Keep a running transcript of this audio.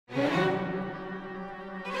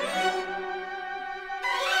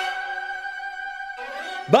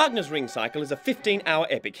Wagner's Ring Cycle is a 15-hour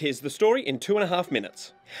epic. Here's the story in 2.5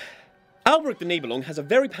 minutes. Albrecht the Nibelung has a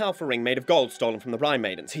very powerful ring made of gold stolen from the Rhine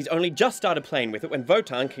Maidens. He's only just started playing with it when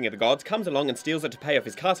Wotan, king of the gods, comes along and steals it to pay off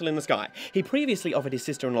his castle in the sky. He previously offered his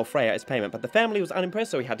sister-in-law Freya as payment, but the family was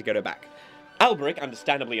unimpressed, so he had to get her back. Alberic,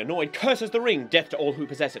 understandably annoyed, curses the ring, death to all who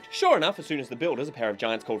possess it. Sure enough, as soon as the builders, a pair of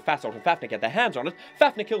giants called Fasolt and Fafnir, get their hands on it,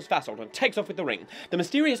 Fafnir kills Fasolt and takes off with the ring. The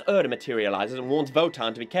mysterious Erda materializes and warns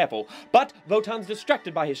Wotan to be careful, but Wotan's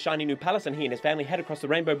distracted by his shiny new palace and he and his family head across the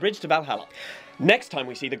Rainbow Bridge to Valhalla. Next time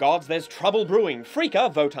we see the gods, there's trouble brewing. Frigga,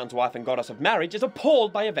 Wotan's wife and goddess of marriage, is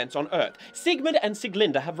appalled by events on Earth. Sigmund and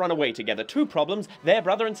Sieglinde have run away together. Two problems, they're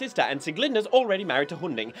brother and sister, and Sieglinde's already married to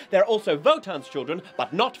Hunding. They're also Wotan's children,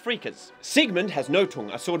 but not Frigga's. Sigmund has no tongue,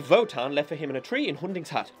 a sword Wotan left for him in a tree in Hunding's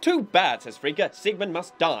hut. Too bad, says Frigga, Sigmund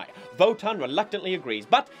must die. Wotan reluctantly agrees,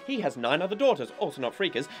 but he has 9 other daughters, also not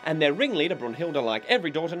Frigga's, and their ringleader Brunhilde, like every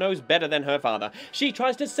daughter, knows better than her father. She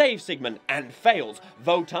tries to save Sigmund, and fails.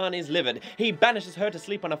 Wotan is livid. He banishes her to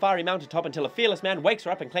sleep on a fiery mountaintop until a fearless man wakes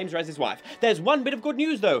her up and claims her as his wife. There's one bit of good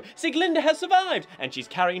news though, Sieglinde has survived, and she's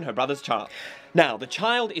carrying her brother's child. Now, the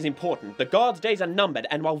child is important. The gods' days are numbered,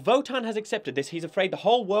 and while Wotan has accepted this, he's afraid the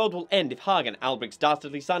whole world will end if Hagen, Albrecht's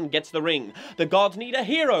dastardly son, gets the ring. The gods need a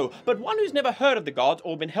hero, but one who's never heard of the gods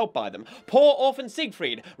or been helped by them. Poor orphan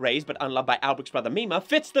Siegfried, raised but unloved by Albrecht's brother Mima,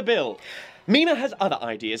 fits the bill. Mima has other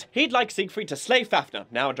ideas. He'd like Siegfried to slay Fafnir,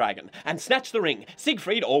 now a dragon, and snatch the ring.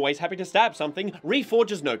 Siegfried, always happy to stab something,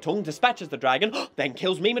 reforges Notung, dispatches the dragon, then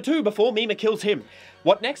kills Mima too before Mima kills him.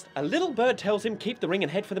 What next? A little bird tells him keep the ring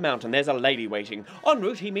and head for the mountain. There's a lady waiting. En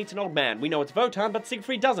route, he meets an old man. We know it's Wotan, but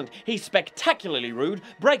Siegfried doesn't. He's spectacularly rude,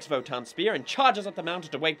 breaks Wotan's spear, and charges up the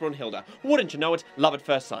mountain to wake Brunhilde. Wouldn't you know it? Love at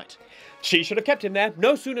first sight. She should have kept him there.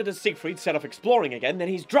 No sooner does Siegfried set off exploring again than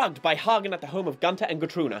he's drugged by Hagen at the home of Gunther and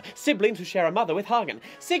Gutruna, siblings who share a mother with Hagen.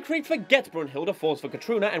 Siegfried forgets Brunhilde, falls for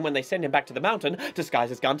Gutruna, and when they send him back to the mountain,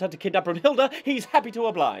 disguises Gunther to kidnap Brunhilde, he's happy to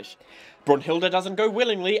oblige. Brunhilde doesn't go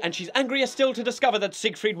willingly, and she's angrier still to discover that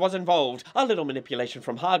Siegfried was involved. A little manipulation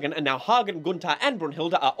from Hagen, and now Hagen, Gunther, and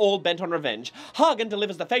Brunhilde are all bent on revenge. Hagen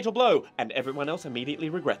delivers the fatal blow, and everyone else immediately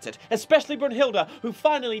regrets it, especially Brunhilde, who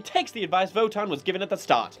finally takes the advice Wotan was given at the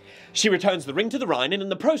start. She returns the ring to the Rhine, and in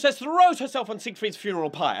the process throws herself on Siegfried's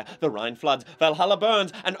funeral pyre. The Rhine floods, Valhalla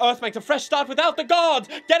burns, and Earth makes a fresh start without the gods!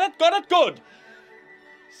 Get it? Got it? Good!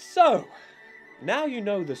 So, now you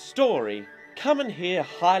know the story, come and hear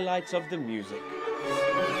highlights of the music.